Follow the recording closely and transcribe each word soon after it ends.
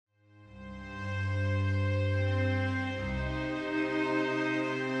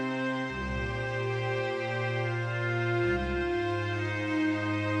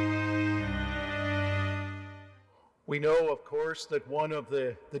We know, of course, that one of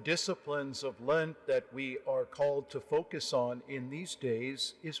the disciplines of Lent that we are called to focus on in these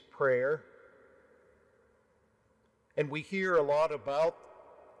days is prayer. And we hear a lot about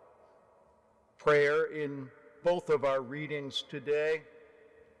prayer in both of our readings today.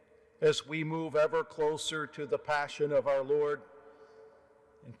 As we move ever closer to the Passion of our Lord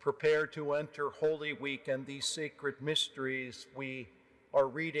and prepare to enter Holy Week and these sacred mysteries, we are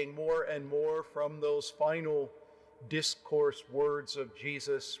reading more and more from those final discourse words of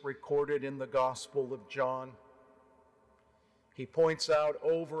Jesus recorded in the Gospel of John. He points out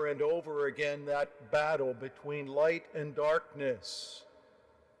over and over again that battle between light and darkness,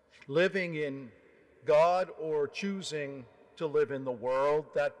 living in God or choosing to live in the world.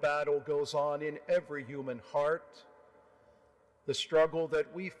 That battle goes on in every human heart. The struggle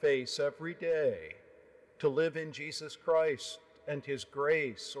that we face every day to live in Jesus Christ and His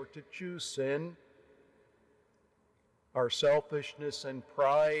grace, or to choose sin. Our selfishness and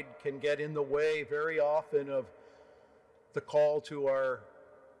pride can get in the way very often of the call to our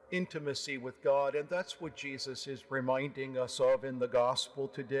intimacy with God, and that's what Jesus is reminding us of in the gospel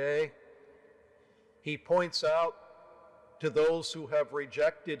today. He points out to those who have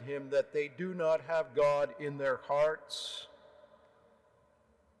rejected Him that they do not have God in their hearts.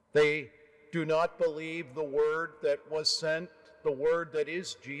 They do not believe the word that was sent, the word that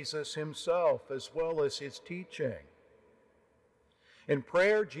is Jesus Himself, as well as His teaching. In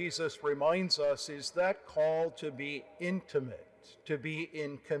prayer, Jesus reminds us, is that call to be intimate, to be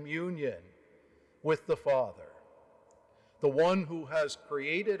in communion with the Father, the one who has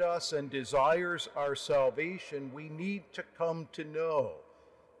created us and desires our salvation. We need to come to know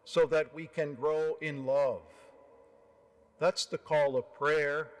so that we can grow in love. That's the call of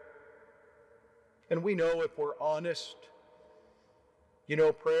prayer. And we know, if we're honest,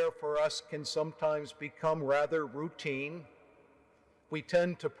 prayer for us can sometimes become rather routine. We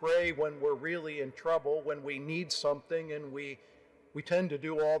tend to pray when we're really in trouble, when we need something, and we tend to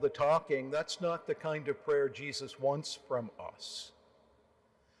do all the talking. That's not the kind of prayer Jesus wants from us.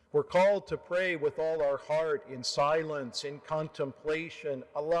 We're called to pray with all our heart, in silence, in contemplation,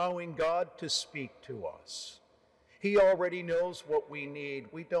 allowing God to speak to us. He already knows what we need.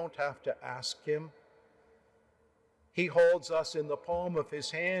 We don't have to ask Him. He holds us in the palm of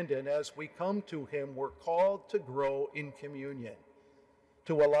His hand, and as we come to Him, we're called to grow in communion,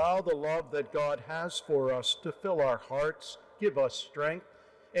 to allow the love that God has for us to fill our hearts, give us strength,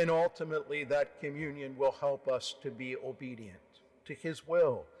 and ultimately that communion will help us to be obedient to His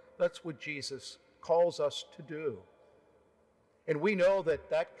will. That's what Jesus calls us to do. And we know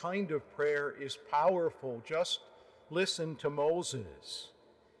that that kind of prayer is powerful. Just listen to Moses.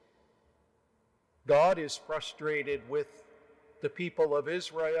 God is frustrated with the people of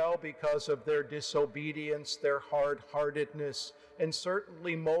Israel because of their disobedience, their hard-heartedness, and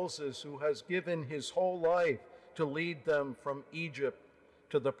certainly Moses, who has given his whole life to lead them from Egypt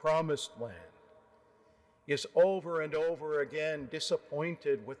to the Promised Land, is over and over again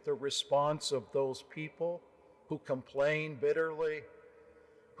disappointed with the response of those people who complain bitterly,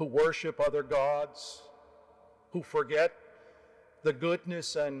 who worship other gods, who forget the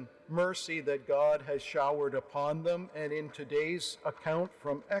goodness and mercy that God has showered upon them. And in today's account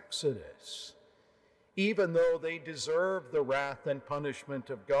from Exodus, even though they deserve the wrath and punishment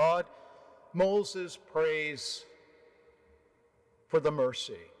of God, Moses prays for the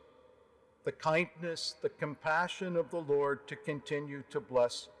mercy, the kindness, the compassion of the Lord to continue to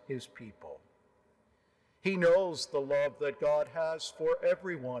bless His people. He knows the love that God has for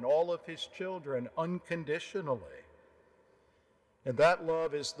everyone, all of His children, unconditionally. And that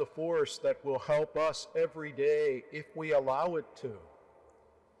love is the force that will help us every day, if we allow it to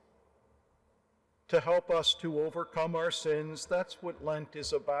help us to overcome our sins. That's what Lent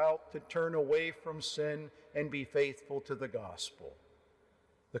is about, to turn away from sin and be faithful to the gospel.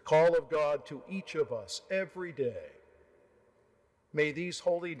 The call of God to each of us every day. May these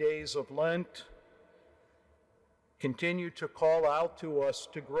holy days of Lent continue to call out to us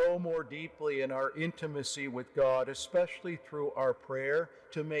to grow more deeply in our intimacy with God, especially through our prayer,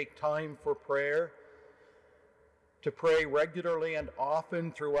 to make time for prayer, to pray regularly and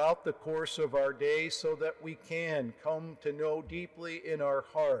often throughout the course of our day, so that we can come to know deeply in our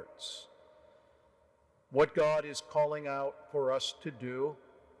hearts what God is calling out for us to do,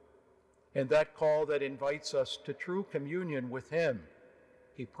 and that call that invites us to true communion with Him.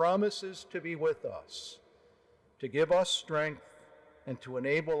 He promises to be with us, to give us strength, and to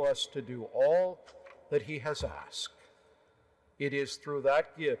enable us to do all that He has asked. It is through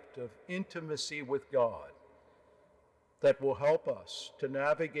that gift of intimacy with God that will help us to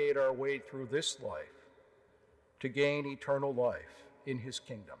navigate our way through this life, to gain eternal life in his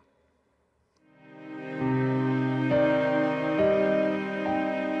kingdom.